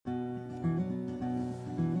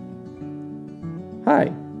Hi,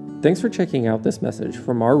 thanks for checking out this message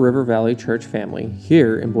from our River Valley Church family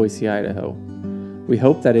here in Boise, Idaho. We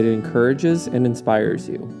hope that it encourages and inspires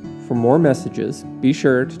you. For more messages, be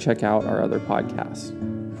sure to check out our other podcasts.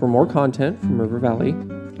 For more content from River Valley,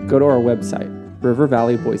 go to our website,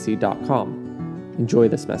 rivervalleyboise.com. Enjoy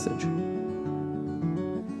this message.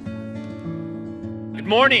 Good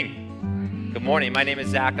morning. Good morning. My name is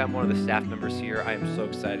Zach. I'm one of the staff members here. I am so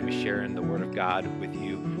excited to be sharing the Word of God with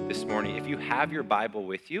you this morning. If you have your Bible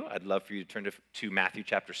with you, I'd love for you to turn to Matthew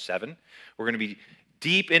chapter 7. We're going to be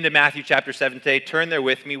deep into Matthew chapter 7 today. Turn there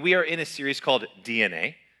with me. We are in a series called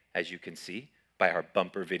DNA, as you can see by our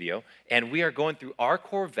bumper video. And we are going through our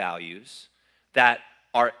core values that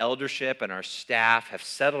our eldership and our staff have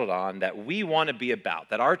settled on that we want to be about,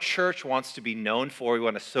 that our church wants to be known for. We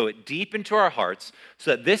want to sow it deep into our hearts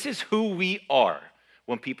so that this is who we are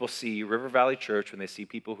when people see River Valley Church, when they see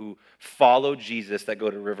people who follow Jesus that go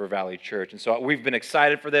to River Valley Church. And so we've been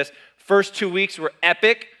excited for this. First 2 weeks were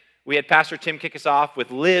epic. We had Pastor Tim kick us off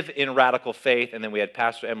with Live in Radical Faith, and then we had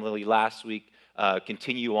Pastor Emily last week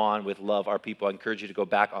continue on with Love Our People. I encourage you to go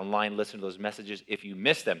back online, listen to those messages if you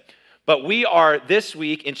missed them. But we are this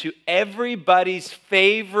week into everybody's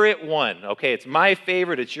favorite one. Okay, it's my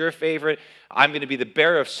favorite, it's your favorite. I'm going to be the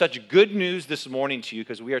bearer of such good news this morning to you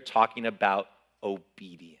because we are talking about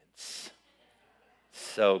obedience.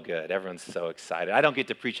 So good. Everyone's so excited. I don't get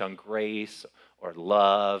to preach on grace or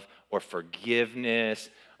love or forgiveness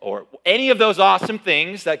or any of those awesome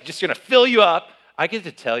things that just going to fill you up. I get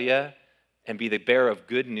to tell you and be the bearer of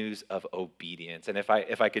good news of obedience. And if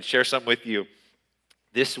I could share something with you,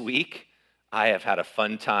 this week, I have had a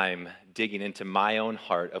fun time digging into my own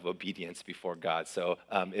heart of obedience before God. So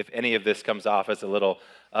if any of this comes off as a little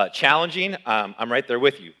challenging, I'm right there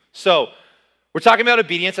with you. So we're talking about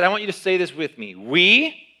obedience, and I want you to say this with me.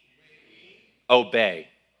 We obey.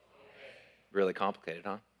 Really complicated,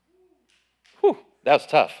 huh? Whew, that was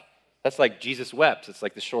tough. That's like Jesus wept. It's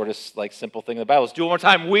like the shortest, simple thing in the Bible. Let's do it one more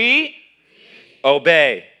time. We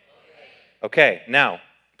obey. Okay, now,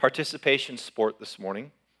 participation sport this morning,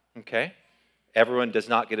 okay? Everyone does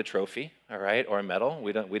not get a trophy, all right, or a medal.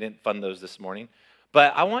 We didn't fund those this morning.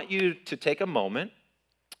 But I want you to take a moment,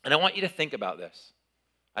 and I want you to think about this.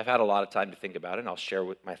 I've had a lot of time to think about it, and I'll share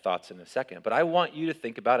with my thoughts in a second. But I want you to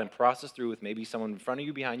think about and process through with maybe someone in front of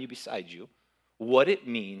you, behind you, beside you, what it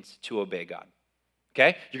means to obey God.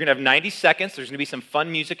 Okay? You're going to have 90 seconds. There's going to be some fun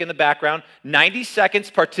music in the background. 90 seconds,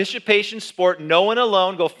 participation sport, no one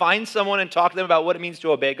alone. Go find someone and talk to them about what it means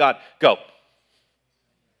to obey God. Go.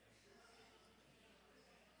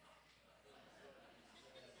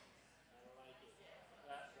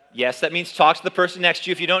 Yes, that means talk to the person next to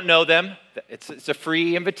you if you don't know them. It's a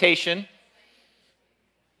free invitation.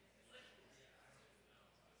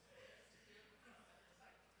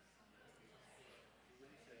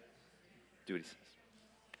 Do what he says.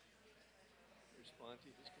 Respond to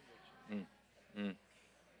his conviction.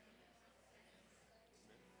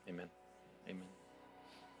 Amen. Amen.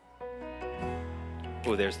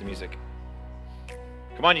 Oh, there's the music.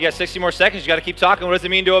 Come on, you got 60 more seconds. You got to keep talking. What does it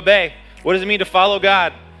mean to obey? What does it mean to follow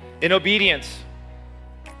God in obedience?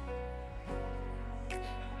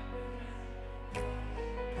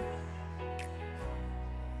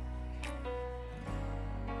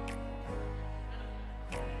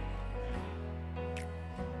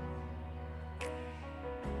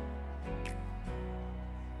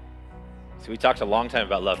 So we talked a long time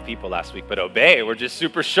about love people last week, but obey, we're just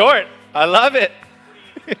super short. I love it.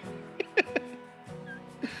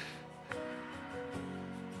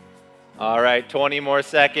 All right, 20 more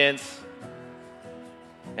seconds.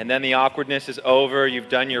 And then the awkwardness is over. You've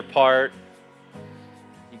done your part.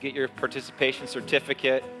 You get your participation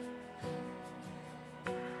certificate.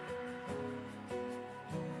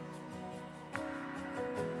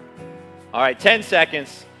 All right, 10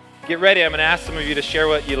 seconds. Get ready. I'm going to ask some of you to share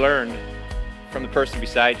what you learned from the person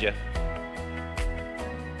beside you.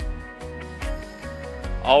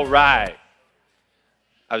 All right.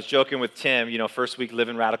 I was joking with Tim, first week Live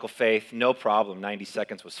in Radical Faith, no problem. 90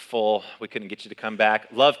 seconds was full. We couldn't get you to come back.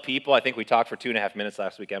 Love people. I think we talked for 2.5 minutes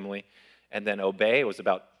last week, Emily. And then obey was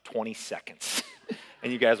about 20 seconds.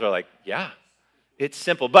 And you guys were like, yeah, it's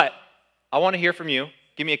simple. But I want to hear from you.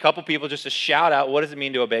 Give me a couple people just to shout out, what does it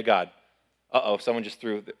mean to obey God? Uh-oh, someone just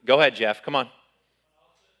threw. Go ahead, Jeff. Come on.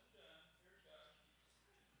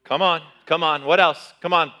 Come on. What else?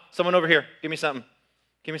 Come on. Someone over here. Give me something.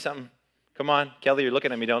 Come on. Kelly, you're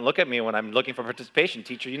looking at me. Don't look at me when I'm looking for participation,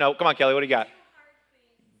 teacher. Come on, Kelly. What do you got?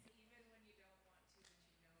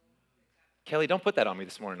 Kelly, don't put that on me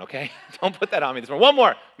this morning, okay? Don't put that on me this morning. One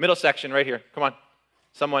more. Middle section right here. Come on.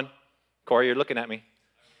 Someone. Corey, you're looking at me.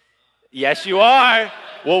 Yes, you are.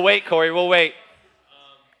 We'll wait, Corey. We'll wait.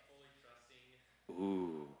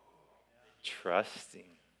 Ooh, trusting.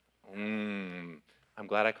 I'm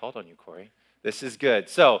glad I called on you, Corey. This is good.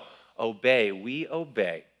 So, obey. We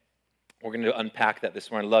obey. We're going to unpack that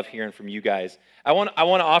this morning. I love hearing from you guys. I want to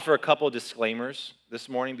offer a couple of disclaimers this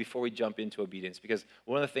morning before we jump into obedience, because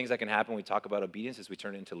one of the things that can happen when we talk about obedience is we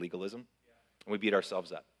turn it into legalism and we beat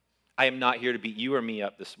ourselves up. I am not here to beat you or me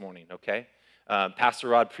up this morning, okay? Pastor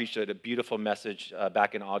Rod preached a beautiful message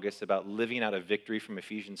back in August about living out of victory from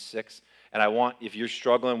Ephesians 6. And I want, if you're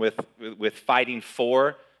struggling with fighting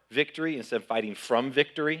for victory instead of fighting from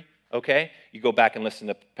victory, okay, you go back and listen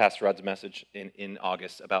to Pastor Rod's message in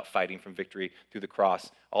August about fighting from victory through the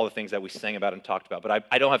cross, all the things that we sang about and talked about. But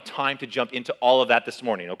I don't have time to jump into all of that this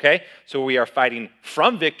morning, okay? So we are fighting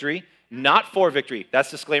from victory, not for victory. That's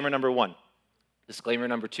disclaimer number one. Disclaimer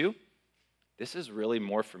number two, this is really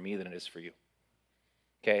more for me than it is for you,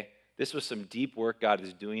 okay? This was some deep work God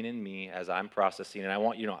is doing in me as I'm processing, and I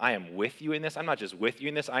want you to know I am with you in this. I'm not just with you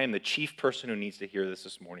in this. I am the chief person who needs to hear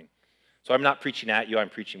this morning. So I'm not preaching at you, I'm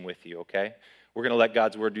preaching with you, okay? We're going to let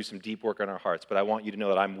God's word do some deep work on our hearts, but I want you to know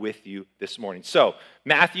that I'm with you this morning. So,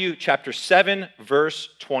 Matthew chapter 7, verse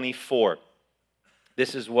 24.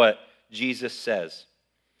 This is what Jesus says.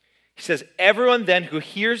 He says, "Everyone then who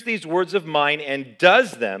hears these words of mine and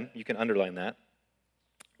does them," you can underline that,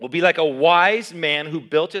 "will be like a wise man who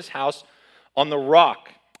built his house on the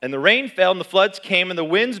rock. And the rain fell, and the floods came, and the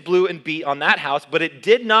winds blew and beat on that house, but it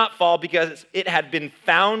did not fall because it had been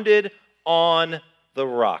founded on the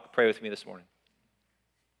rock." Pray with me this morning.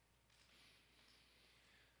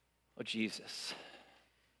 Oh, Jesus,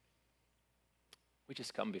 we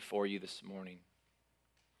just come before you this morning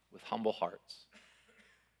with humble hearts,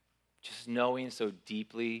 just knowing so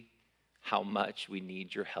deeply how much we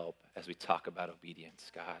need your help as we talk about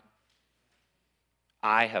obedience, God.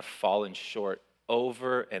 I have fallen short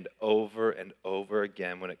over and over and over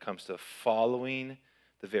again when it comes to following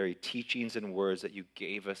the very teachings and words that you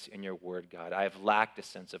gave us in your word, God. I have lacked a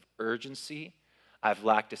sense of urgency. I've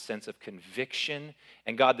lacked a sense of conviction.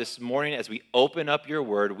 And God, this morning, as we open up your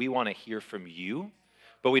word, we want to hear from you.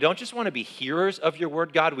 But we don't just want to be hearers of your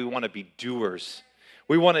word, God. We want to be doers.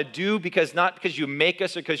 We want to do not because you make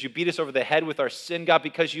us or because you beat us over the head with our sin, God,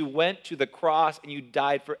 because you went to the cross and you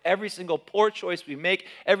died for every single poor choice we make,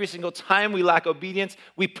 every single time we lack obedience.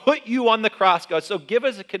 We put you on the cross, God. So give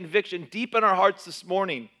us a conviction deep in our hearts this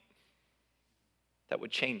morning that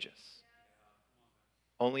would change us,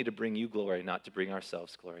 only to bring you glory, not to bring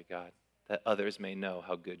ourselves glory, God, that others may know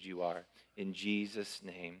how good you are. In Jesus'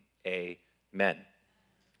 name, amen.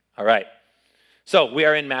 All right. So we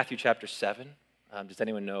are in Matthew chapter 7. Does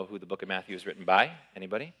anyone know who the book of Matthew is written by?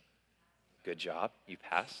 Anybody? Good job. You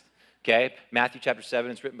passed. Okay. Matthew chapter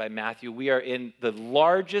 7 is written by Matthew. We are in the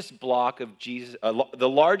largest block of Jesus, the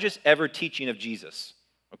largest ever teaching of Jesus.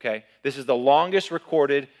 Okay. This is the longest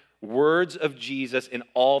recorded words of Jesus in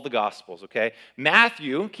all the Gospels. Okay.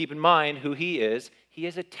 Matthew, keep in mind who he is. He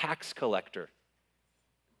is a tax collector.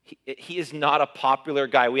 He is not a popular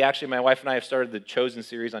guy. My wife and I have started the Chosen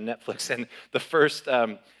series on Netflix, and the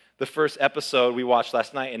first episode we watched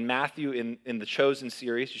last night, and Matthew in the Chosen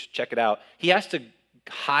series, you should check it out, he has to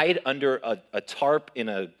hide under a tarp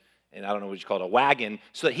and I don't know what you call it, a wagon,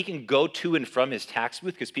 so that he can go to and from his tax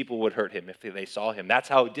booth because people would hurt him if they saw him. That's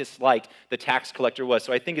how disliked the tax collector was.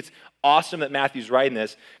 So I think it's awesome that Matthew's writing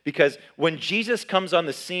this, because when Jesus comes on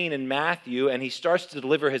the scene in Matthew and he starts to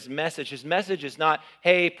deliver his message is not,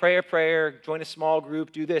 hey, pray a prayer, join a small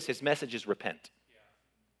group, do this. His message is repent.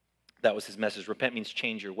 That was his message. Repent means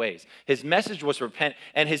change your ways. His message was repent,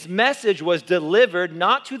 and his message was delivered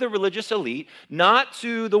not to the religious elite, not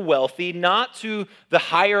to the wealthy, not to the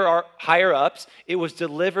higher ups. It was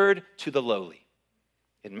delivered to the lowly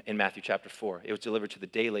in Matthew chapter 4. It was delivered to the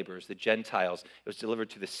day laborers, the Gentiles. It was delivered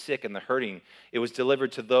to the sick and the hurting. It was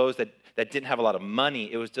delivered to those that didn't have a lot of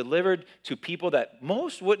money. It was delivered to people that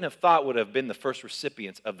most wouldn't have thought would have been the first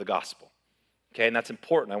recipients of the gospel. Okay, and that's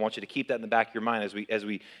important. I want you to keep that in the back of your mind as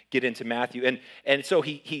we get into Matthew. And so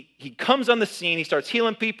he comes on the scene, he starts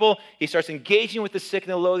healing people, he starts engaging with the sick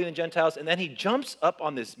and the lowly and the Gentiles, and then he jumps up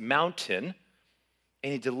on this mountain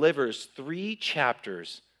and he delivers 3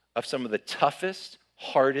 chapters of some of the toughest,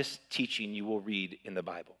 hardest teaching you will read in the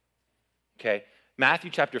Bible. Okay?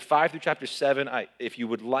 Matthew chapter 5 through chapter 7, if you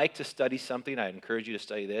would like to study something, I encourage you to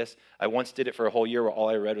study this. I once did it for a whole year where all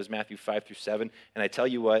I read was Matthew 5 through 7, and I tell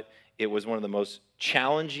you what, it was one of the most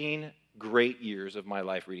challenging, great years of my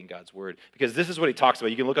life reading God's Word. Because this is what he talks about.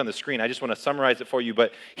 You can look on the screen. I just want to summarize it for you.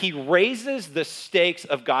 But he raises the stakes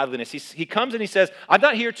of godliness. He comes and he says, I'm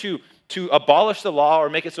not here to to abolish the law or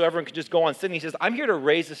make it so everyone can just go on sinning. He says, I'm here to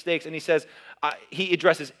raise the stakes. And he says, he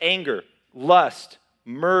addresses anger, lust,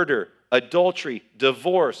 murder, adultery,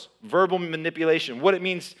 divorce, verbal manipulation, what it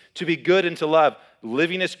means to be good and to love,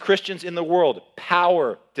 living as Christians in the world,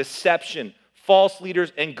 power, deception, false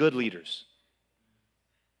leaders, and good leaders.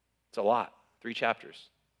 It's a lot. 3 chapters.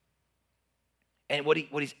 And what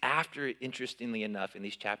he's after, interestingly enough, in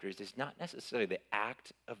these chapters is not necessarily the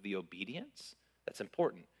act of the obedience. That's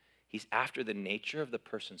important. He's after the nature of the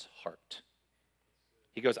person's heart.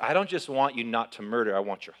 He goes, I don't just want you not to murder, I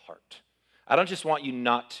want your heart. I don't just want you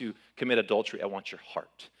not to commit adultery, I want your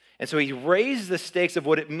heart. And so he raised the stakes of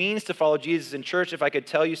what it means to follow Jesus in church. If I could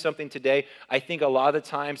tell you something today, I think a lot of the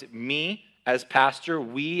times me as pastor,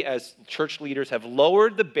 we as church leaders have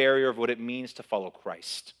lowered the barrier of what it means to follow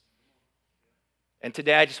Christ. And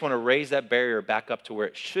today I just want to raise that barrier back up to where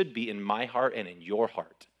it should be in my heart and in your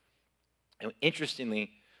heart. And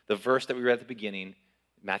interestingly, the verse that we read at the beginning,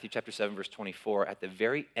 Matthew chapter 7, verse 24, at the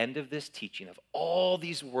very end of this teaching of all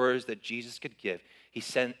these words that Jesus could give,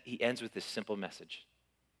 he ends with this simple message.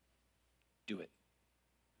 Do it.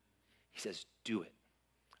 He says, do it.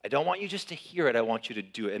 I don't want you just to hear it, I want you to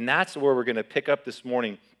do it. And that's where we're going to pick up this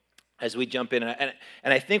morning as we jump in. And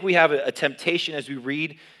I think we have a temptation as we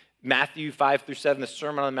read Matthew 5 through 7, the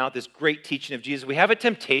Sermon on the Mount, this great teaching of Jesus. We have a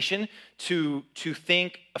temptation to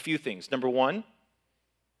think a few things. Number one,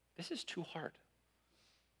 this is too hard.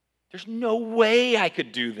 There's no way I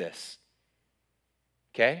could do this.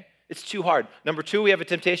 Okay? It's too hard. Number two, we have a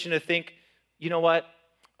temptation to think, you know what?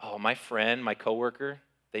 Oh, my friend, my coworker,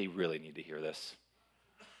 they really need to hear this.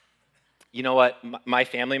 You know what? My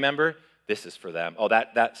family member, this is for them. Oh,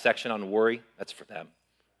 that section on worry, that's for them,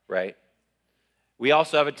 right? We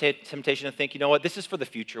also have a temptation to think, you know what? This is for the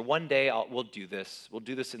future. One day we'll do this. We'll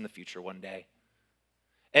do this in the future one day.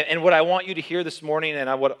 And what I want you to hear this morning,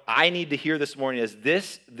 and what I need to hear this morning is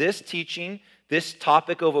this teaching, this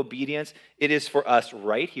topic of obedience, it is for us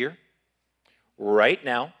right here, right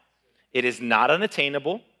now. It is not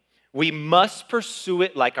unattainable. We must pursue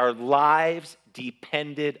it like our lives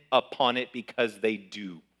depended upon it, because they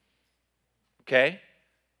do. Okay?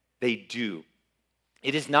 They do.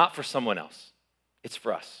 It is not for someone else. It's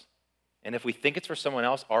for us. And if we think it's for someone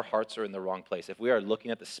else, our hearts are in the wrong place. If we are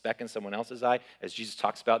looking at the speck in someone else's eye, as Jesus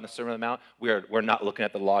talks about in the Sermon on the Mount, we're not looking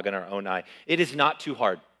at the log in our own eye. It is not too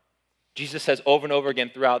hard. Jesus says over and over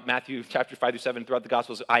again throughout Matthew chapter 5 through 7, throughout the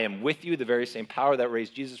Gospels, I am with you. The very same power that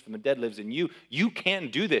raised Jesus from the dead lives in you. You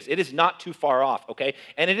can do this. It is not too far off, okay?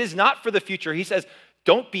 And it is not for the future. He says,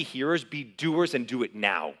 don't be hearers, be doers, and do it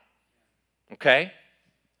now, okay?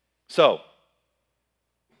 So,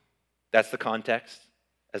 that's the context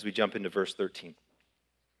as we jump into verse 13.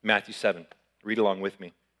 Matthew 7. Read along with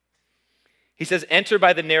me. He says, enter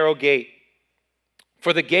by the narrow gate,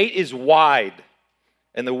 for the gate is wide,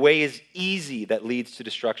 and the way is easy that leads to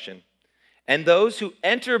destruction. And those who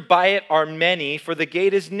enter by it are many, for the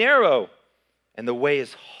gate is narrow, and the way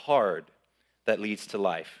is hard that leads to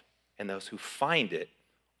life. And those who find it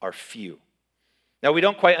are few. Now, we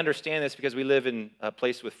don't quite understand this because we live in a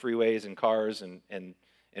place with freeways and cars and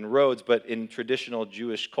roads, but in traditional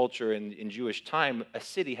Jewish culture and in Jewish time, a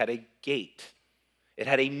city had a gate. It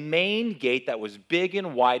had a main gate that was big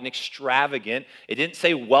and wide and extravagant. It didn't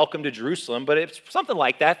say welcome to Jerusalem, but it's something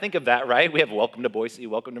like that. Think of that, right? We have welcome to Boise,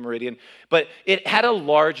 welcome to Meridian. But it had a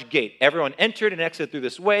large gate. Everyone entered and exited through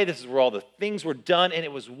this way. This is where all the things were done, and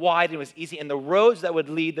it was wide and it was easy. And the roads that would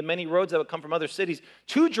lead, the many roads that would come from other cities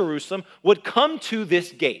to Jerusalem would come to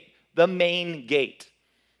this gate, the main gate,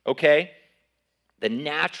 okay? The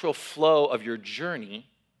natural flow of your journey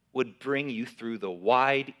would bring you through the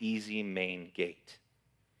wide, easy main gate.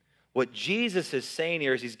 What Jesus is saying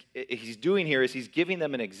here is he's giving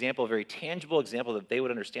them an example, a very tangible example that they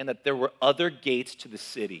would understand that there were other gates to the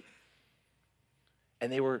city. And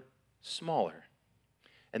they were smaller.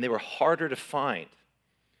 And they were harder to find.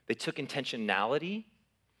 They took intentionality.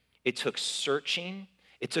 It took searching.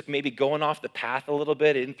 It took maybe going off the path a little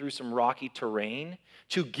bit in through some rocky terrain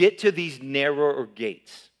to get to these narrower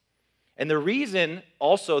gates. And the reason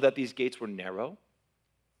also that these gates were narrow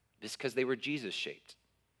is because they were Jesus-shaped.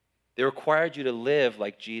 They required you to live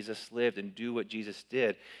like Jesus lived and do what Jesus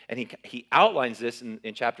did. And he outlines this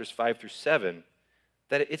in chapters 5 through 7,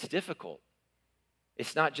 that it's difficult.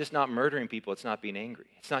 It's not just not murdering people, it's not being angry.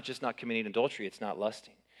 It's not just not committing adultery, it's not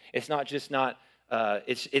lusting. It's not just not,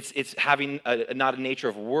 it's having not a nature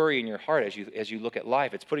of worry in your heart as you look at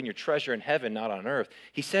life. It's putting your treasure in heaven, not on earth.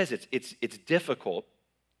 He says it's difficult,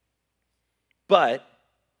 but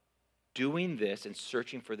doing this and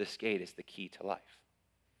searching for this gate is the key to life.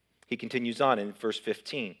 He continues on in verse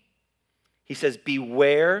 15. He says,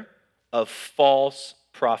 beware of false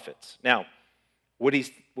prophets. Now,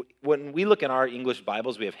 when we look in our English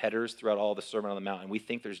Bibles, we have headers throughout all the Sermon on the Mount, and we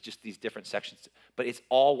think there's just these different sections, but it's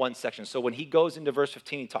all one section. So when he goes into verse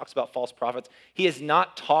 15, he talks about false prophets. He is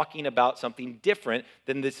not talking about something different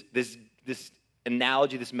than this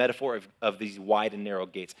analogy, this metaphor of these wide and narrow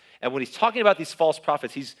gates. And when he's talking about these false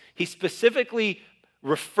prophets, he's specifically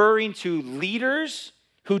referring to leaders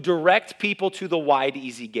who direct people to the wide,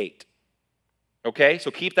 easy gate. Okay, so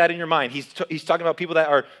keep that in your mind. He's talking about people that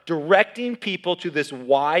are directing people to this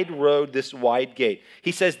wide road, this wide gate.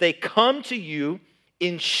 He says they come to you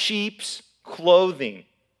in sheep's clothing.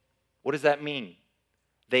 What does that mean?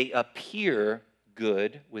 They appear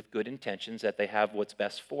good with good intentions, that they have what's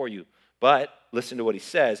best for you. But, listen to what he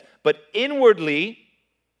says, but inwardly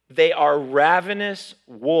they are ravenous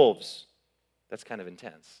wolves. That's kind of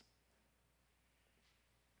intense.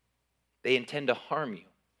 They intend to harm you.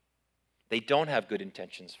 They don't have good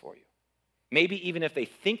intentions for you. Maybe even if they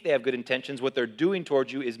think they have good intentions, what they're doing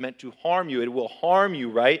towards you is meant to harm you. It will harm you,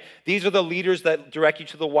 right? These are the leaders that direct you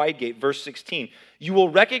to the wide gate. Verse 16. You will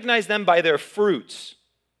recognize them by their fruits.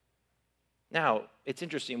 Now, it's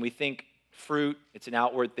interesting. We think fruit, it's an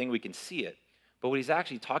outward thing. We can see it. But what he's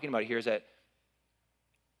actually talking about here is that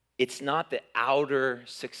it's not the outer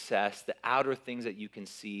success, the outer things that you can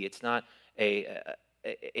see. It's not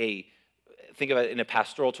think of it in a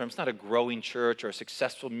pastoral term, it's not a growing church or a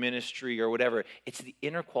successful ministry or whatever. It's the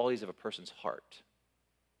inner qualities of a person's heart.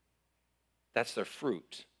 That's their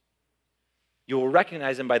fruit. You will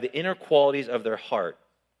recognize them by the inner qualities of their heart.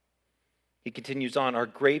 He continues on, are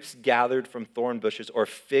grapes gathered from thorn bushes or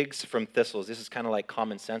figs from thistles? This is kind of like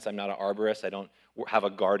common sense. I'm not an arborist. I don't have a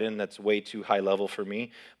garden. That's way too high level for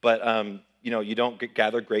me. But, you don't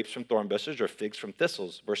gather grapes from thorn bushes or figs from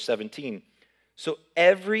thistles. Verse 17. So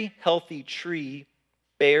every healthy tree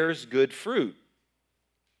bears good fruit,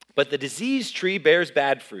 but the diseased tree bears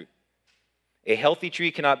bad fruit. A healthy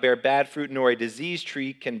tree cannot bear bad fruit, nor a diseased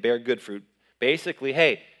tree can bear good fruit. Basically,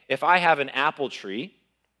 hey, if I have an apple tree,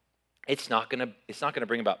 it's not gonna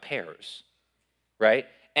bring about pears, right?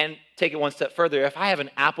 And take it one step further. If I have an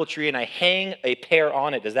apple tree and I hang a pear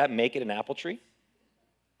on it, does that make it an apple tree?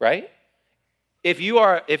 Right? If you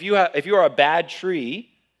are a bad tree,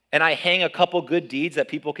 and I hang a couple good deeds that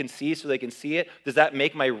people can see so they can see it, does that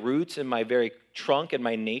make my roots and my very trunk and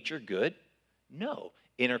my nature good? No.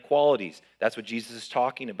 Inner qualities. That's what Jesus is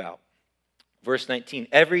talking about. Verse 19,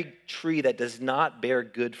 every tree that does not bear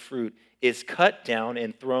good fruit is cut down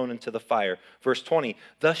and thrown into the fire. Verse 20,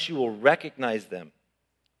 thus you will recognize them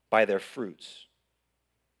by their fruits.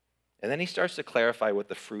 And then he starts to clarify what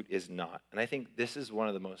the fruit is not. And I think this is one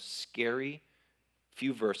of the most scary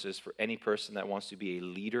few verses for any person that wants to be a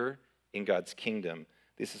leader in God's kingdom.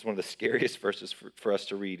 This is one of the scariest verses for us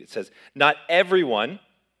to read. It says, not everyone,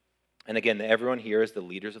 and again, the everyone here is the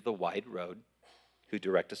leaders of the wide road who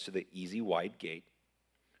direct us to the easy wide gate,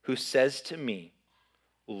 who says to me,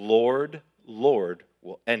 Lord, Lord,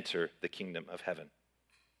 will enter the kingdom of heaven.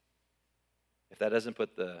 If that doesn't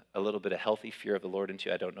put a little bit of healthy fear of the Lord into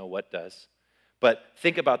you, I don't know what does. But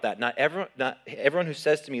think about that. Not everyone who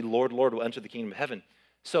says to me, Lord, Lord, will enter the kingdom of heaven.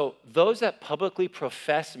 So those that publicly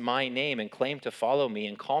profess my name and claim to follow me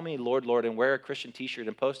and call me Lord, Lord, and wear a Christian t-shirt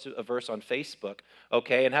and post a verse on Facebook,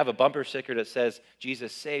 okay, and have a bumper sticker that says,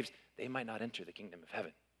 Jesus saves, they might not enter the kingdom of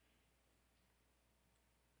heaven.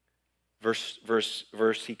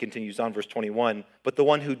 He continues on, verse 21, but the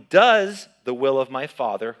one who does the will of my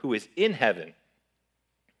Father who is in heaven,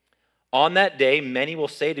 on that day, many will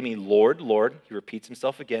say to me, Lord, Lord, he repeats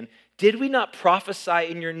himself again, did we not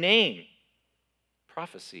prophesy in your name?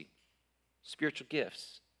 Prophecy, spiritual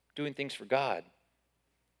gifts, doing things for God.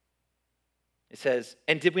 It says,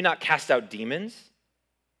 and did we not cast out demons?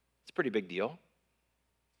 It's a pretty big deal.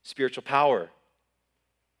 Spiritual power.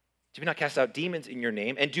 Did we not cast out demons in your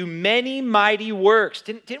name and do many mighty works?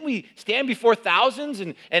 Didn't we stand before thousands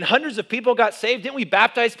and hundreds of people got saved? Didn't we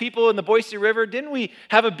baptize people in the Boise River? Didn't we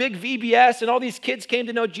have a big VBS and all these kids came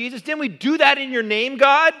to know Jesus? Didn't we do that in your name,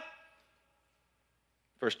 God?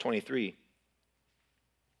 Verse 23.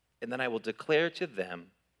 And then I will declare to them,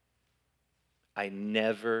 I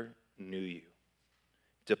never knew you.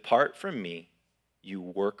 Depart from me, you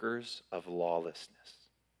workers of lawlessness.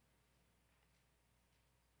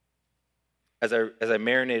 As I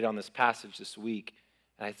marinated on this passage this week,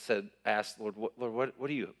 and I asked Lord, what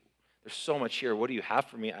do you? There's so much here. What do you have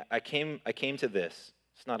for me? I came to this.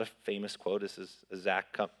 It's not a famous quote. This is a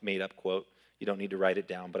Zach made up quote. You don't need to write it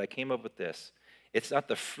down. But I came up with this. It's not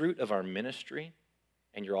the fruit of our ministry,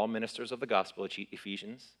 and you're all ministers of the gospel,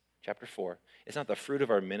 Ephesians chapter 4. It's not the fruit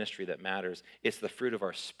of our ministry that matters. It's the fruit of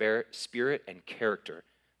our spirit and character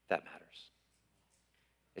that matters.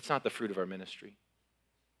 It's not the fruit of our ministry.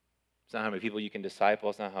 It's not how many people you can disciple.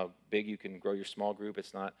 It's not how big you can grow your small group.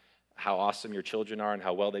 It's not how awesome your children are and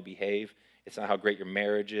how well they behave. It's not how great your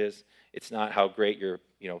marriage is. It's not how great your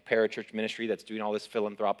parachurch ministry that's doing all this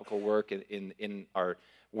philanthropical work in our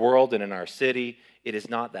world and in our city. It is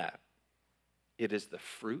not that. It is the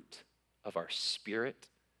fruit of our spirit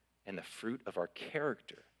and the fruit of our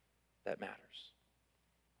character that matters.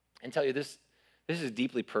 And tell you this is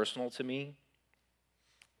deeply personal to me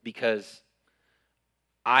because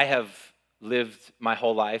I have lived my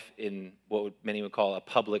whole life in what many would call a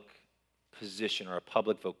public position or a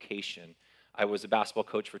public vocation. I was a basketball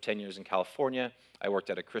coach for 10 years in California. I worked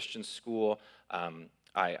at a Christian school.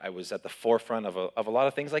 I was at the forefront of a lot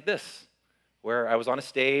of things like this, where I was on a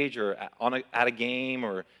stage or at a game,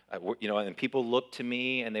 or and people looked to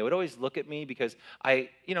me, and they would always look at me because I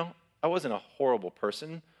wasn't a horrible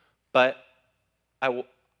person, but I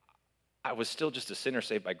was still just a sinner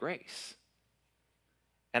saved by grace.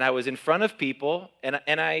 And I was in front of people, and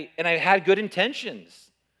I had good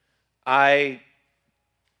intentions. I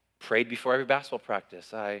prayed before every basketball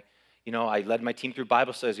practice. I led my team through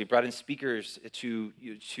Bible studies. We brought in speakers to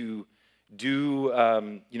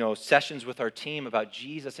do sessions with our team about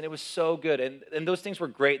Jesus, and it was so good. And those things were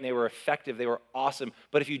great, and they were effective. They were awesome.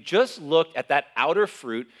 But if you just looked at that outer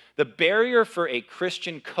fruit, the barrier for a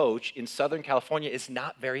Christian coach in Southern California is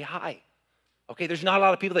not very high. Okay, there's not a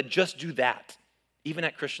lot of people that just do that, even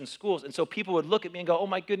at Christian schools. And so people would look at me and go, oh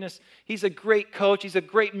my goodness, he's a great coach. He's a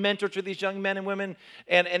great mentor to these young men and women.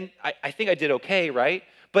 And I think I did okay, right?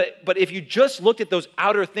 But if you just looked at those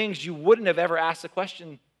outer things, you wouldn't have ever asked the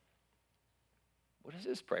question, what is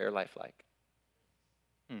his prayer life like?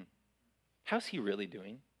 How's he really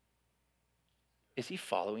doing? Is he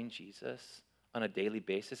following Jesus on a daily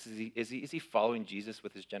basis? Is he following Jesus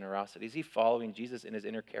with his generosity? Is he following Jesus in his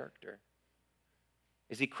inner character?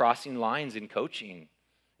 Is he crossing lines in coaching,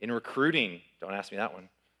 in recruiting? Don't ask me that one,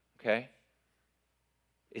 okay?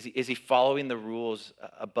 Is he following the rules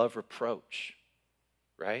above reproach,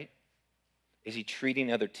 right? Is he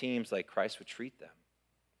treating other teams like Christ would treat them?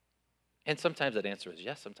 And sometimes that answer is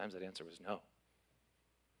yes, sometimes that answer was no.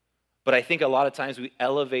 But I think a lot of times we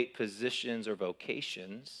elevate positions or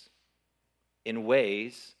vocations in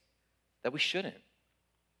ways that we shouldn't.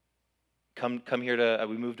 Come here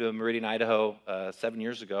we moved to Meridian, Idaho 6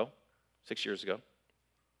 years ago.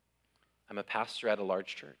 I'm a pastor at a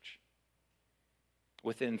large church.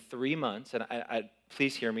 Within 3 months, and I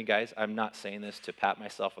please hear me, guys, I'm not saying this to pat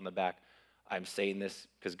myself on the back. I'm saying this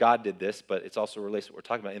because God did this, but it's also related to what we're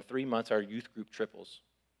talking about. In 3 months, our youth group triples.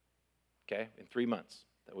 Okay? In 3 months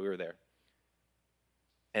that we were there.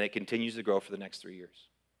 And it continues to grow for the next 3 years.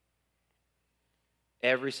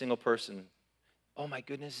 Every single person, oh my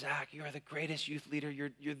goodness, Zach, you are the greatest youth leader.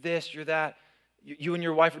 You're this, you're that. You and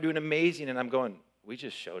your wife are doing amazing. And I'm going, we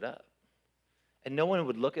just showed up. And no one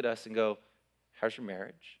would look at us and go, how's your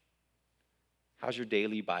marriage? How's your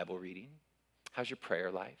daily Bible reading? How's your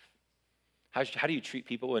prayer life? How do you treat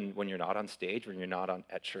people when you're not on stage, when you're not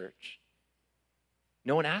at church?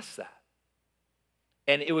 No one asks that.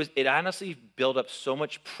 And it honestly built up so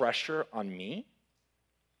much pressure on me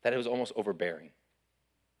that it was almost overbearing.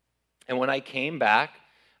 And when I came back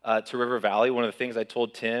to River Valley, one of the things I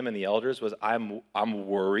told Tim and the elders was, I'm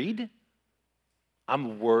worried.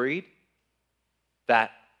 I'm worried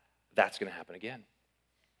that that's going to happen again.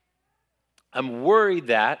 I'm worried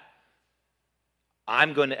that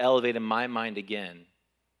I'm going to elevate in my mind again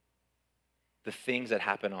the things that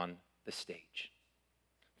happen on the stage,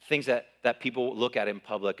 things that people look at in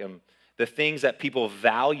public, the things that people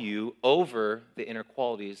value over the inner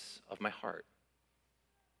qualities of my heart.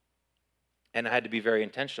 And I had to be very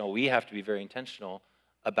intentional. We have to be very intentional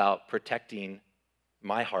about protecting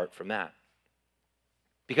my heart from that.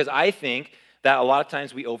 Because I think that a lot of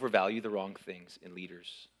times we overvalue the wrong things in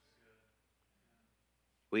leaders.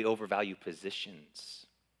 We overvalue positions.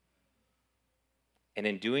 And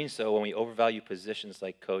in doing so, when we overvalue positions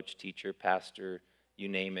like coach, teacher, pastor, you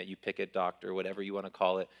name it, you pick it, doctor, whatever you want to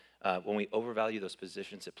call it, when we overvalue those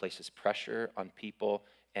positions, it places pressure on people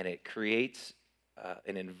and it creates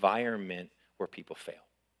an environment where people fail.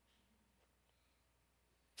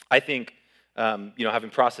 I think, having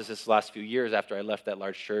processed this the last few years after I left that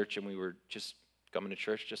large church and we were just coming to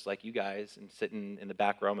church just like you guys and sitting in the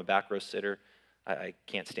back row, I'm a back row sitter. I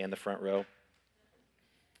can't stand the front row.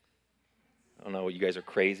 I don't know, you guys are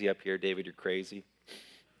crazy up here. David, you're crazy.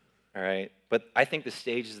 All right? But I think the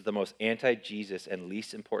stage is the most anti-Jesus and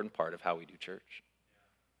least important part of how we do church.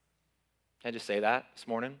 Can I just say that this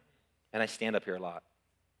morning? And I stand up here a lot.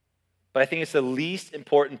 but I think it's the least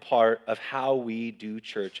important part of how we do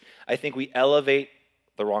church. I think we elevate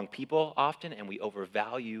the wrong people often, and we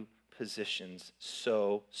overvalue positions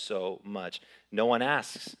so much. No one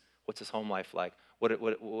asks, what's his home life like?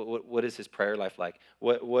 What is his prayer life like?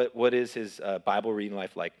 What is his Bible reading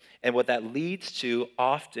life like? And what that leads to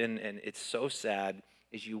often, and it's so sad,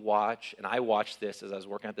 is you watch, and I watched this as I was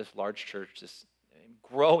working at this large church, this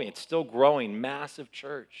growing, it's still growing, massive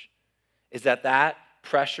church, is that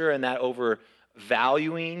pressure and that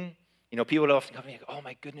overvaluing. People would often come to me and go, oh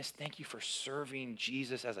my goodness, thank you for serving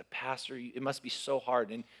Jesus as a pastor. It must be so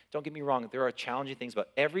hard. And don't get me wrong, there are challenging things,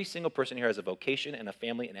 but every single person here has a vocation and a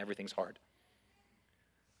family, and everything's hard.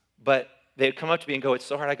 But they'd come up to me and go, it's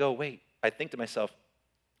so hard. I go, wait. I think to myself,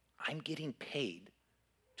 I'm getting paid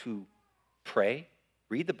to pray,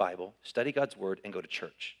 read the Bible, study God's word, and go to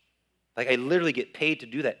church. Like, I literally get paid to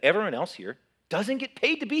do that. Everyone else here doesn't get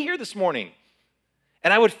paid to be here this morning.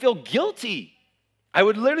 And I would feel guilty. I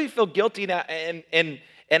would literally feel guilty, and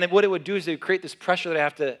what it would do is it would create this pressure that I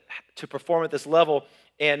have to perform at this level,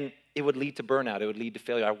 and it would lead to burnout. It would lead to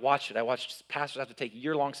failure. I watched pastors have to take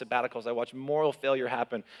year-long sabbaticals. I watched moral failure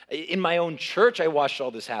happen. In my own church, I watched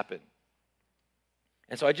all this happen.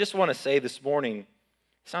 And so I just want to say this morning,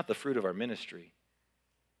 it's not the fruit of our ministry.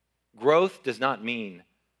 Growth does not mean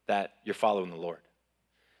that you're following the Lord.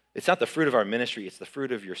 It's not the fruit of our ministry. It's the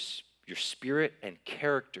fruit of your spirit and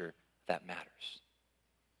character that matters.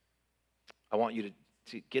 I want you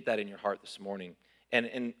to get that in your heart this morning.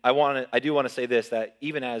 And I do want to say this, that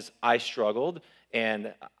even as I struggled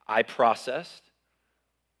and I processed,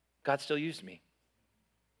 God still used me.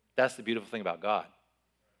 That's the beautiful thing about God.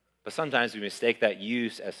 But sometimes we mistake that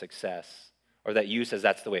use as success, or that use as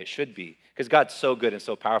that's the way it should be. Because God's so good and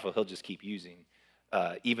so powerful, he'll just keep using.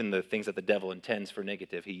 Even the things that the devil intends for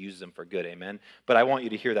negative, he uses them for good, amen? But I want you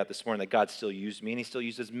to hear that this morning, that God still used me, and he still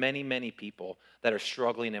uses many people that are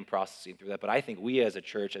struggling and processing through that. But I think we as a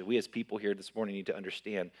church, and we as people here this morning need to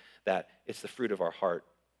understand that it's the fruit of our heart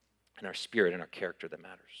and our spirit and our character that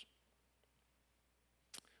matters.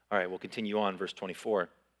 All right, we'll continue on, verse 24.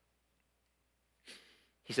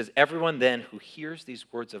 He says, everyone then who hears these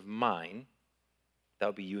words of mine, that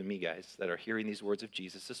would be you and me, guys, that are hearing these words of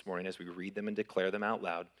Jesus this morning as we read them and declare them out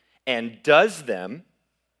loud, and does them,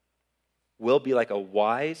 will be like a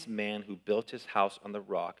wise man who built his house on the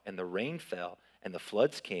rock, and the rain fell, and the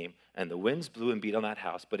floods came, and the winds blew and beat on that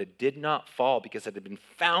house, but it did not fall because it had been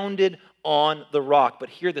founded on the rock. But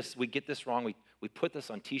hear this, we get this wrong. We put this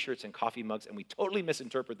on t-shirts and coffee mugs, and we totally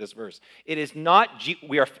misinterpret this verse. It is not,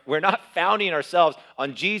 we're not founding ourselves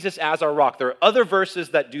on Jesus as our rock. There are other verses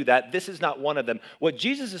that do that. This is not one of them. What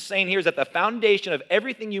Jesus is saying here is that the foundation of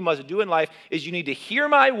everything you must do in life is you need to hear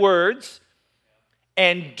my words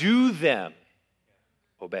and do them.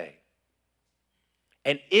 Obey.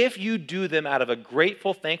 And if you do them out of a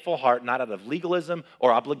grateful, thankful heart, not out of legalism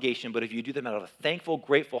or obligation, but if you do them out of a thankful,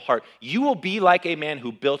 grateful heart, you will be like a man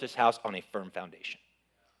who built his house on a firm foundation.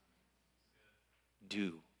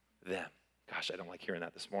 Do them. Gosh, I don't like hearing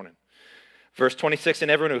that this morning. Verse 26, and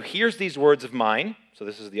everyone who hears these words of mine, so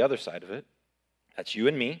this is the other side of it, that's you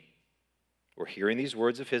and me, we're hearing these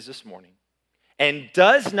words of his this morning, and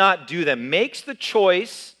does not do them, makes the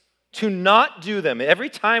choice to not do them. Every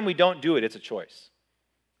time we don't do it, it's a choice.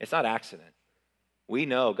 It's not accident. We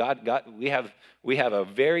know we have a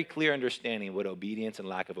very clear understanding of what obedience and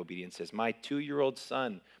lack of obedience is. My 2-year-old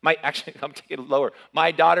son, actually, I'm taking it lower.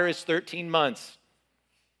 My daughter is 13 months.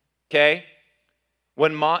 Okay?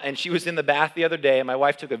 And she was in the bath the other day, and my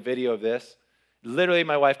wife took a video of this. Literally,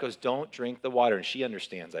 my wife goes, don't drink the water. And she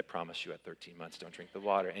understands, I promise you, at 13 months, don't drink the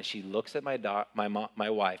water. And she looks at my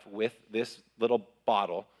wife with this little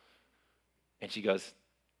bottle, and she goes,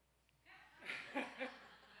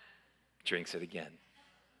 drinks it again.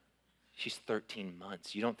 She's 13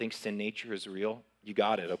 months. You don't think sin nature is real? You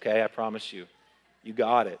got it, okay? I promise you. You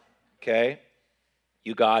got it, okay?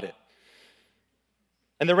 You got it.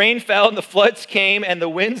 And the rain fell, and the floods came, and the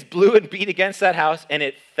winds blew and beat against that house, and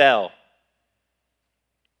it fell.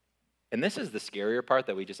 And this is the scarier part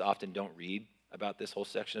that we just often don't read about this whole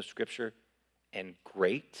section of Scripture. And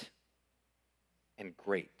great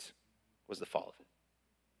was the fall of it.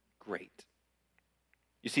 Great.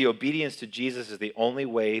 You see, obedience to Jesus is the only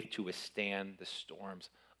way to withstand the storms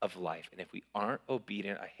of life. And if we aren't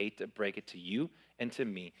obedient, I hate to break it to you and to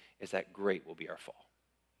me, is that great will be our fall.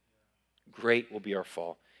 Great will be our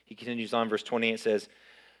fall. He continues on, verse 28 says,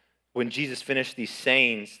 when Jesus finished these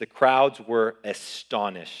sayings, the crowds were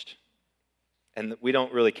astonished. And we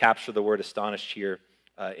don't really capture the word astonished here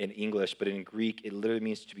in English, but in Greek, it literally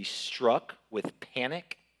means to be struck with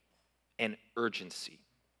panic and urgency.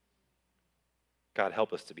 God,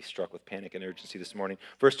 help us to be struck with panic and urgency this morning.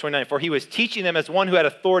 Verse 29, for he was teaching them as one who had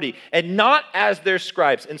authority and not as their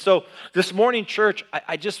scribes. And so this morning, church,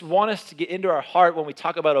 I just want us to get into our heart when we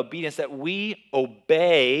talk about obedience that we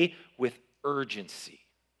obey with urgency.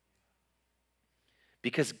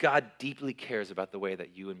 Because God deeply cares about the way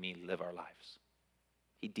that you and me live our lives.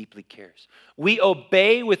 He deeply cares. We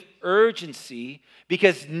obey with urgency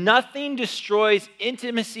because nothing destroys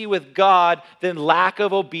intimacy with God than lack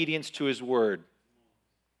of obedience to his word.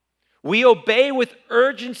 We obey with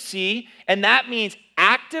urgency, and that means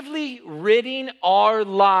actively ridding our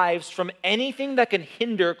lives from anything that can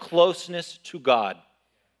hinder closeness to God.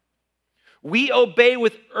 We obey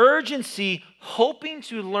with urgency, hoping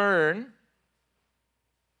to learn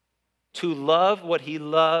to love what he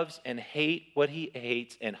loves and hate what he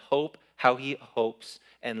hates and hope how he hopes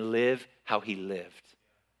and live how he lived.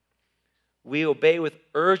 We obey with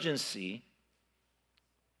urgency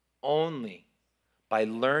only by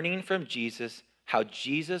learning from Jesus how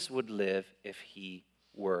Jesus would live if he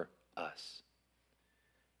were us.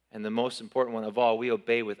 And the most important one of all, we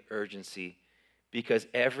obey with urgency because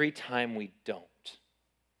every time we don't,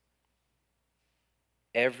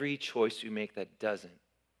 every choice we make that doesn't,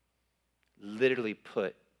 literally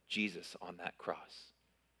put Jesus on that cross.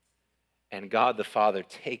 And God the Father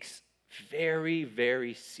takes very,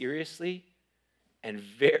 very seriously and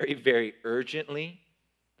very, very urgently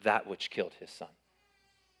that which killed his son.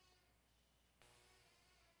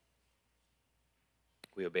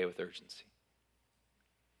 We obey with urgency.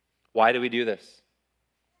 Why do we do this?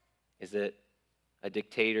 Is it a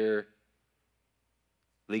dictator,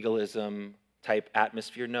 legalism type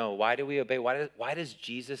atmosphere? No. Why do we obey? Why does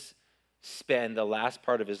Jesus spend the last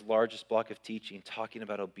part of his largest block of teaching talking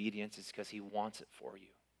about obedience? It's because he wants it for you.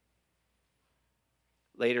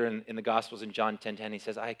 Later in the Gospels in John 10:10, he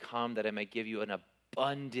says, I come that I may give you an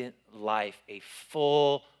abundant life, a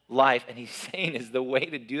full life. And he's saying is the way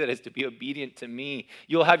to do that is to be obedient to me.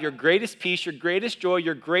 You'll have your greatest peace, your greatest joy,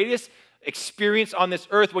 your greatest experience on this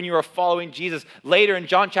earth when you are following Jesus. Later in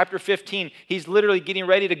John chapter 15, he's literally getting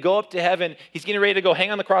ready to go up to heaven. He's getting ready to go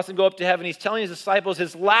hang on the cross and go up to heaven. He's telling his disciples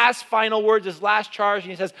his last final words, his last charge.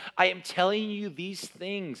 And he says, I am telling you these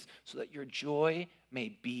things so that your joy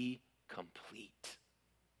may be complete.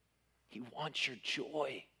 He wants your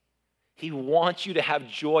joy. He wants you to have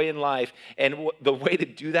joy in life. And the way to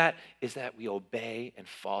do that is that we obey and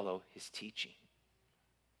follow his teaching.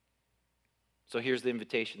 So here's the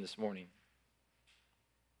invitation this morning.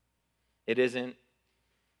 It isn't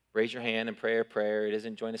raise your hand and pray a prayer. It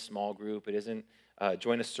isn't join a small group. It isn't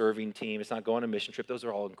join a serving team. It's not go on a mission trip. Those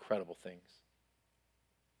are all incredible things.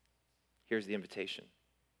 Here's the invitation.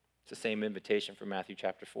 It's the same invitation from Matthew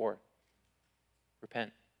chapter 4.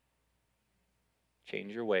 Repent.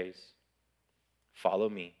 Change your ways. Follow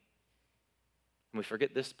me. And we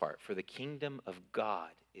forget this part. For the kingdom of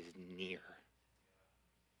God is near.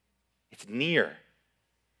 It's near.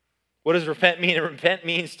 What does repent mean? Repent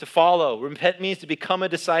means to follow. Repent means to become a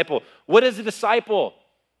disciple. What is a disciple?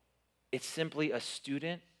 It's simply a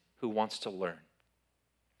student who wants to learn.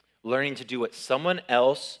 Learning to do what someone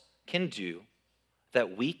else can do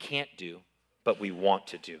that we can't do, but we want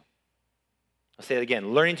to do. I'll say it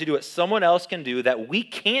again. Learning to do what someone else can do that we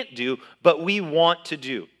can't do, but we want to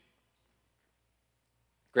do.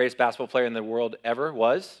 Greatest basketball player in the world ever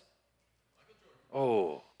was?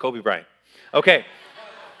 Oh, Kobe Bryant. Okay.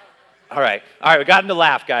 All right, we got him to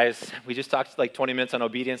laugh, guys. We just talked like 20 minutes on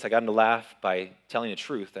obedience. I got him to laugh by telling the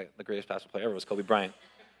truth that the greatest basketball player ever was Kobe Bryant.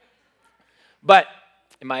 But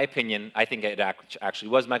in my opinion, I think it actually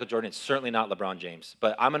was Michael Jordan. It's certainly not LeBron James.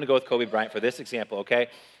 But I'm going to go with Kobe Bryant for this example, okay?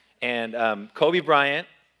 And Kobe Bryant,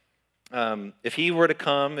 if he were to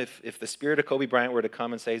come, if the spirit of Kobe Bryant were to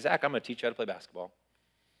come and say, Zach, I'm going to teach you how to play basketball.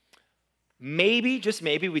 Maybe, just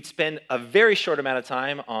maybe, we'd spend a very short amount of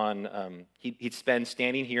time on, he'd spend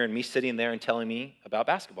standing here and me sitting there and telling me about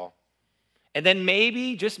basketball. And then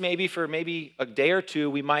maybe, just maybe, for maybe a day or two,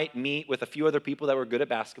 we might meet with a few other people that were good at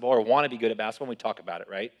basketball or want to be good at basketball, and we talk about it,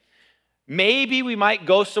 right? Maybe we might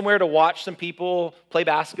go somewhere to watch some people play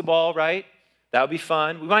basketball, right? That would be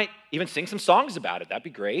fun. We might even sing some songs about it. That'd be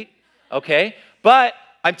great, okay? But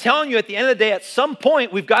I'm telling you, at the end of the day, at some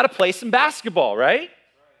point, we've got to play some basketball, right?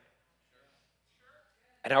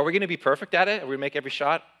 And are we going to be perfect at it? Are we going to make every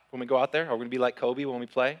shot when we go out there? Are we going to be like Kobe when we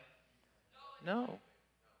play? No.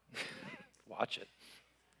 Watch it.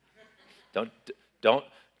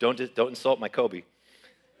 Don't insult my Kobe.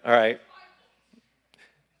 All right.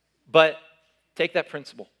 But take that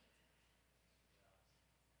principle.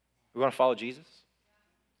 We want to follow Jesus.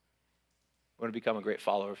 We want to become a great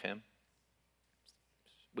follower of him.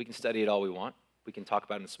 We can study it all we want. We can talk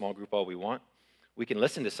about it in a small group all we want. We can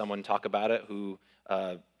listen to someone talk about it who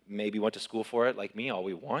maybe went to school for it like me, all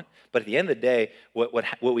we want. But at the end of the day, what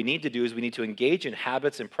we need to do is we need to engage in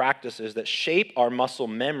habits and practices that shape our muscle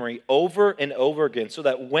memory over and over again so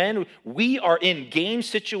that when we are in game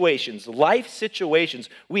situations, life situations,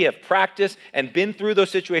 we have practiced and been through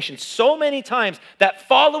those situations so many times that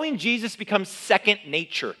following Jesus becomes second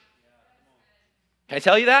nature. Can I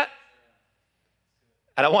tell you that?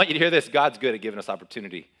 And I want you to hear this. God's good at giving us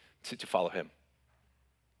opportunity to follow him.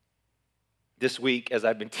 This week, as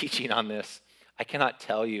I've been teaching on this, I cannot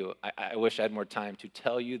tell you, I wish I had more time to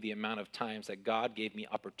tell you the amount of times that God gave me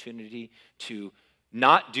opportunity to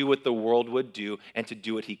not do what the world would do and to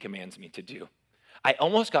do what he commands me to do. I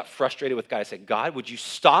almost got frustrated with God. I said, God, would you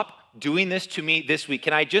stop doing this to me this week?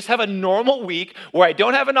 Can I just have a normal week where I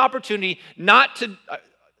don't have an opportunity not to...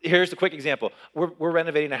 Here's a quick example. We're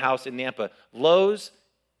renovating a house in Nampa. Lowe's,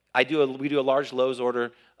 we do a large Lowe's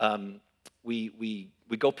order. We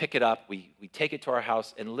go pick it up, we take it to our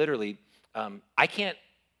house, and literally, I can't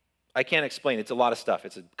explain. It's a lot of stuff.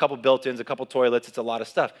 It's a couple built-ins, a couple toilets. It's a lot of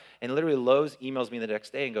stuff. And literally, Lowe's emails me the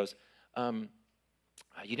next day and goes,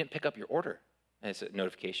 you didn't pick up your order. And it's a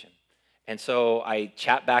notification. And so I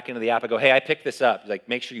chat back into the app. I go, hey, I picked this up. Like,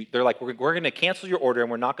 make sure they're like, we're going to cancel your order,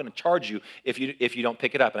 and we're not going to charge you if you don't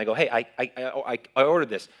pick it up. And I go, hey, I ordered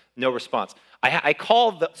this. No response. I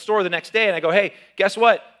call the store the next day, and I go, hey, guess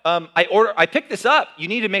what? I picked this up. You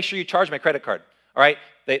need to make sure you charge my credit card. All right?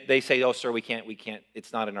 They say, oh, sir, we can't.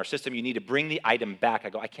 It's not in our system. You need to bring the item back. I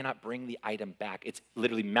go, I cannot bring the item back. It's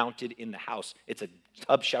literally mounted in the house. It's a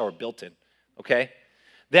tub shower built in. Okay?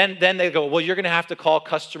 Then they go, well, you're going to have to call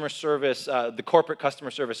customer service, the corporate customer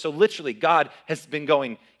service. So literally, God has been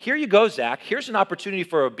going, here you go, Zach. Here's an opportunity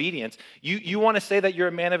for obedience. You want to say that you're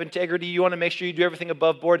a man of integrity. You want to make sure you do everything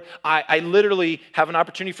above board. I literally have an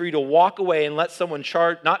opportunity for you to walk away and let someone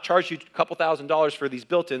not charge you a couple $1,000s for these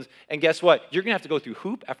built-ins. And guess what? You're going to have to go through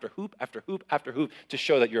hoop after hoop after hoop after hoop to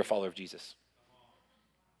show that you're a follower of Jesus.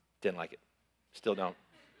 Didn't like it. Still don't.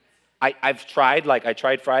 I've tried, I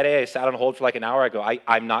tried Friday. I sat on hold for like an hour. I go,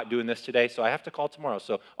 I'm not doing this today, so I have to call tomorrow.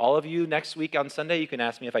 So all of you next week on Sunday, you can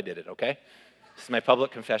ask me if I did it, okay? This is my public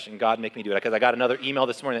confession. God, make me do it. Because I got another email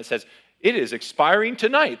this morning that says, it is expiring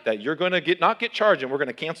tonight that you're going to not get charged and we're going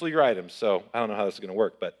to cancel your items. So I don't know how this is going to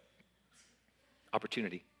work, but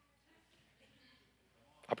opportunity.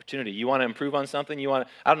 Opportunity. You want to improve on something? I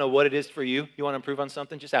don't know what it is for you. You want to improve on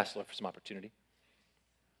something? Just ask the Lord for some opportunity.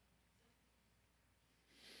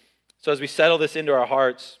 So as we settle this into our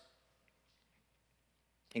hearts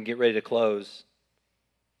and get ready to close,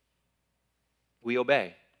 we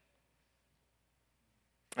obey.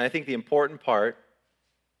 And I think the important part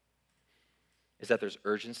is that there's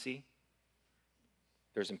urgency,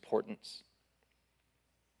 there's importance.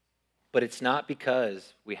 But it's not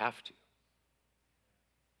because we have to.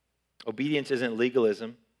 Obedience isn't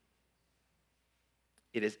legalism.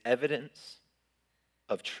 It is evidence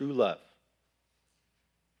of true love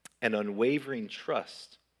and unwavering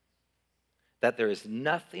trust that there is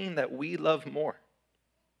nothing that we love more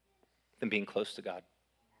than being close to God.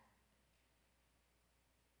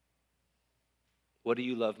 What do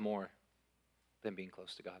you love more than being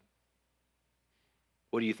close to God?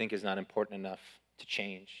 What do you think is not important enough to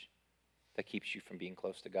change that keeps you from being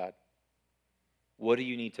close to God? What do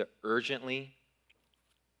you need to urgently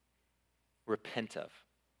repent of?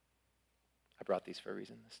 I brought these for a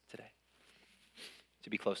reason today. To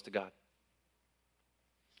be close to God.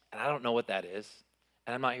 And I don't know what that is.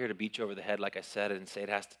 And I'm not here to beat you over the head, like I said, and say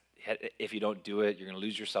if you don't do it, you're going to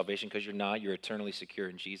lose your salvation, because you're not. You're eternally secure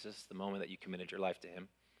in Jesus the moment that you committed your life to him.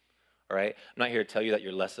 All right? I'm not here to tell you that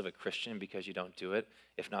you're less of a Christian because you don't do it.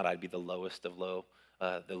 If not, I'd be the lowest of low,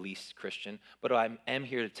 the least Christian. But what I am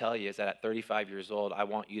here to tell you is that at 35 years old, I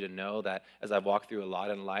want you to know that as I've walked through a lot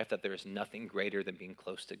in life, that there is nothing greater than being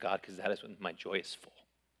close to God, because that is when my joy is full.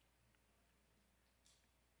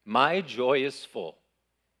 My joy is full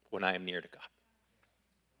when I am near to God.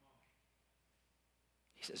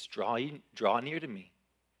 He says, draw near to me,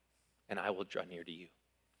 and I will draw near to you.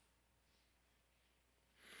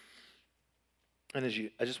 And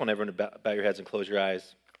I just want everyone to bow your heads and close your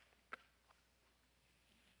eyes.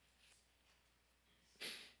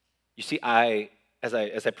 You see, as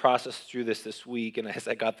I processed through this week, and as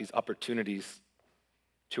I got these opportunities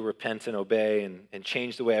to repent and obey and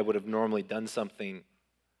change the way I would have normally done something,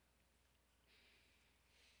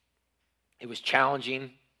 it was challenging.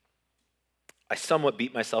 I somewhat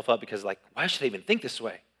beat myself up because, why should I even think this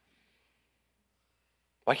way?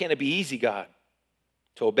 Why can't it be easy, God,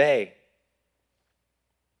 to obey?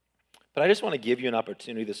 But I just want to give you an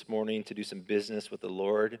opportunity this morning to do some business with the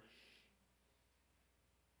Lord.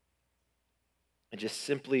 and just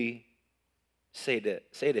simply say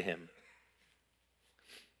to him,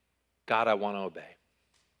 God, I want to obey.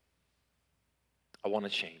 I want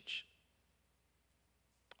to change.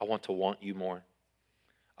 I want you more.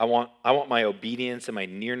 I want my obedience and my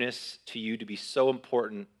nearness to you to be so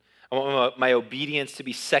important. I want my obedience to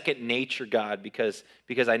be second nature, God, because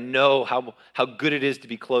I know how good it is to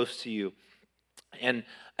be close to you. And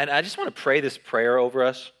I just want to pray this prayer over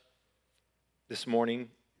us this morning.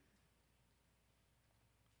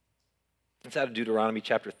 It's out of Deuteronomy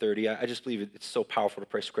chapter 30. I just believe it's so powerful to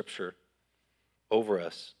pray scripture over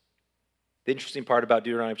us. The interesting part about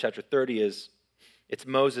Deuteronomy chapter 30 is it's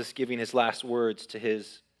Moses giving his last words to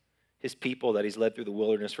his people that he's led through the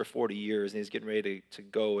wilderness for 40 years, and he's getting ready to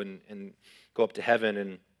go and go up to heaven.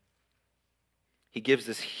 And he gives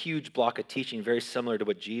this huge block of teaching very similar to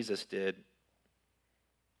what Jesus did.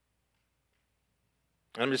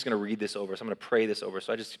 I'm just going to read this over. So I'm going to pray this over.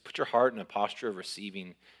 So I just put your heart in a posture of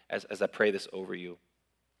receiving as I pray this over you.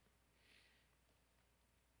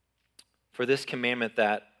 For this commandment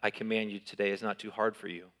that I command you today is not too hard for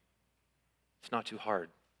you. It's not too hard.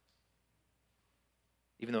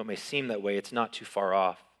 Even though it may seem that way, it's not too far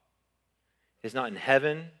off. It is not in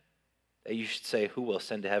heaven that you should say, who will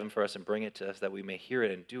ascend to heaven for us and bring it to us that we may hear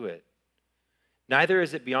it and do it. Neither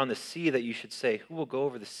is it beyond the sea that you should say, who will go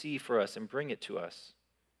over the sea for us and bring it to us,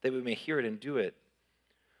 that we may hear it and do it.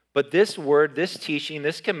 But this word, this teaching,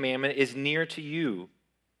 this commandment is near to you.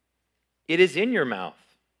 It is in your mouth,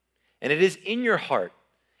 and it is in your heart,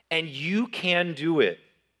 and you can do it.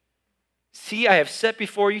 See, I have set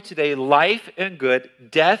before you today life and good,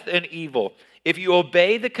 death and evil. If you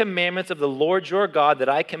obey the commandments of the Lord your God that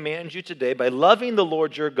I command you today, by loving the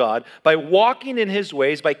Lord your God, by walking in his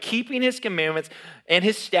ways, by keeping his commandments and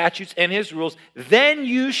his statutes and his rules, then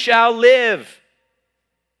you shall live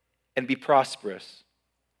and be prosperous.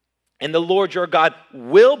 And the Lord your God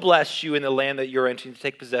will bless you in the land that you're entering to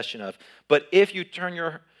take possession of. But if you turn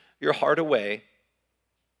your heart away,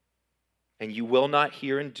 and you will not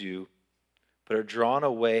hear and do, but are drawn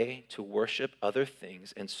away to worship other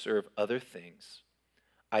things and serve other things,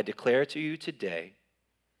 I declare to you today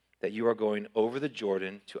that you are going over the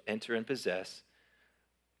Jordan to enter and possess.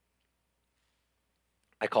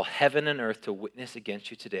 I call heaven and earth to witness against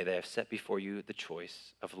you today that I have set before you the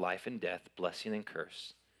choice of life and death, blessing and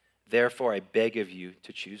curse. Therefore, I beg of you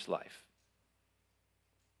to choose life,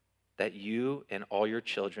 that you and all your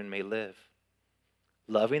children may live,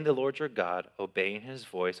 loving the Lord your God, obeying his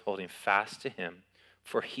voice, holding fast to him,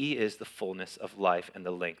 for he is the fullness of life and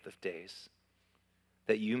the length of days,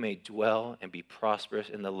 that you may dwell and be prosperous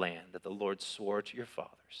in the land that the Lord swore to your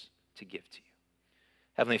fathers to give to you.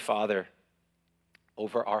 Heavenly Father,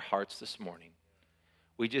 over our hearts this morning,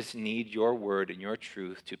 we just need your word and your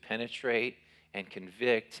truth to penetrate and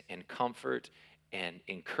convict and comfort and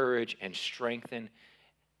encourage and strengthen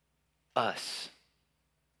us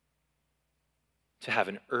to have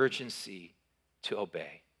an urgency to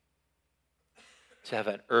obey, to have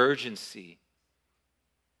an urgency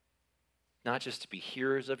not just to be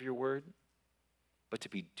hearers of your word, but to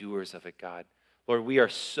be doers of it, God. Lord, we are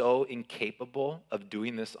so incapable of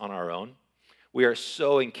doing this on our own. We are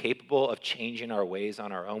so incapable of changing our ways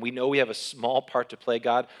on our own. We know we have a small part to play,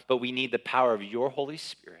 God, but we need the power of your Holy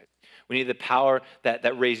Spirit. We need the power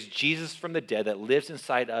that raised Jesus from the dead, that lives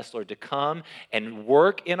inside us, Lord, to come and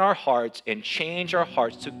work in our hearts and change our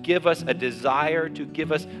hearts, to give us a desire, to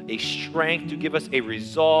give us a strength, to give us a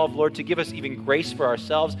resolve, Lord, to give us even grace for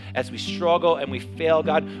ourselves as we struggle and we fail,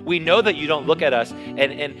 God. We know that you don't look at us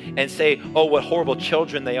and say, oh, what horrible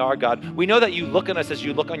children they are, God. We know that you look at us as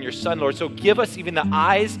you look on your Son, Lord. So give us even the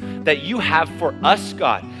eyes that you have for us,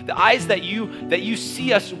 God. The eyes that you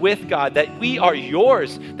see us with, God, that we are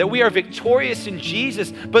yours, that we are victorious in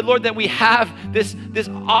Jesus, but Lord, that we have this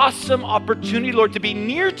awesome opportunity, Lord, to be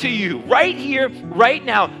near to you right here, right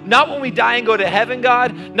now, not when we die and go to heaven,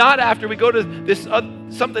 God, not after we go to this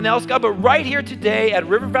something else, God, but right here today at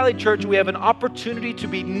River Valley Church, we have an opportunity to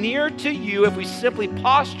be near to you if we simply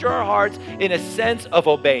posture our hearts in a sense of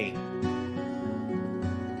obeying.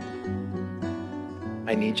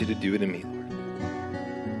 I need you to do it in me, Lord.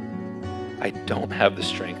 I don't have the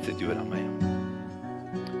strength to do it on my own.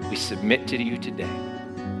 We submit to you today,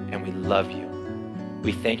 and we love you.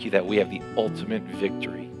 We thank you that we have the ultimate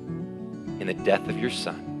victory in the death of your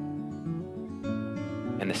Son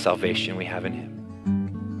and the salvation we have in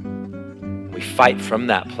him. We fight from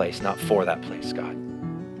that place, not for that place, God.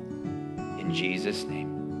 In Jesus'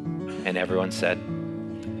 name. And everyone said,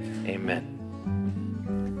 amen.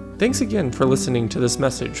 Thanks again for listening to this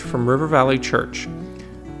message from River Valley Church.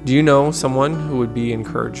 Do you know someone who would be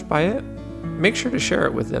encouraged by it? Make sure to share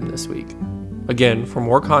it with them this week. Again, for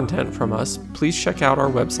more content from us, please check out our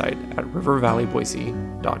website at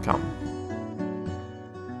rivervalleyboise.com.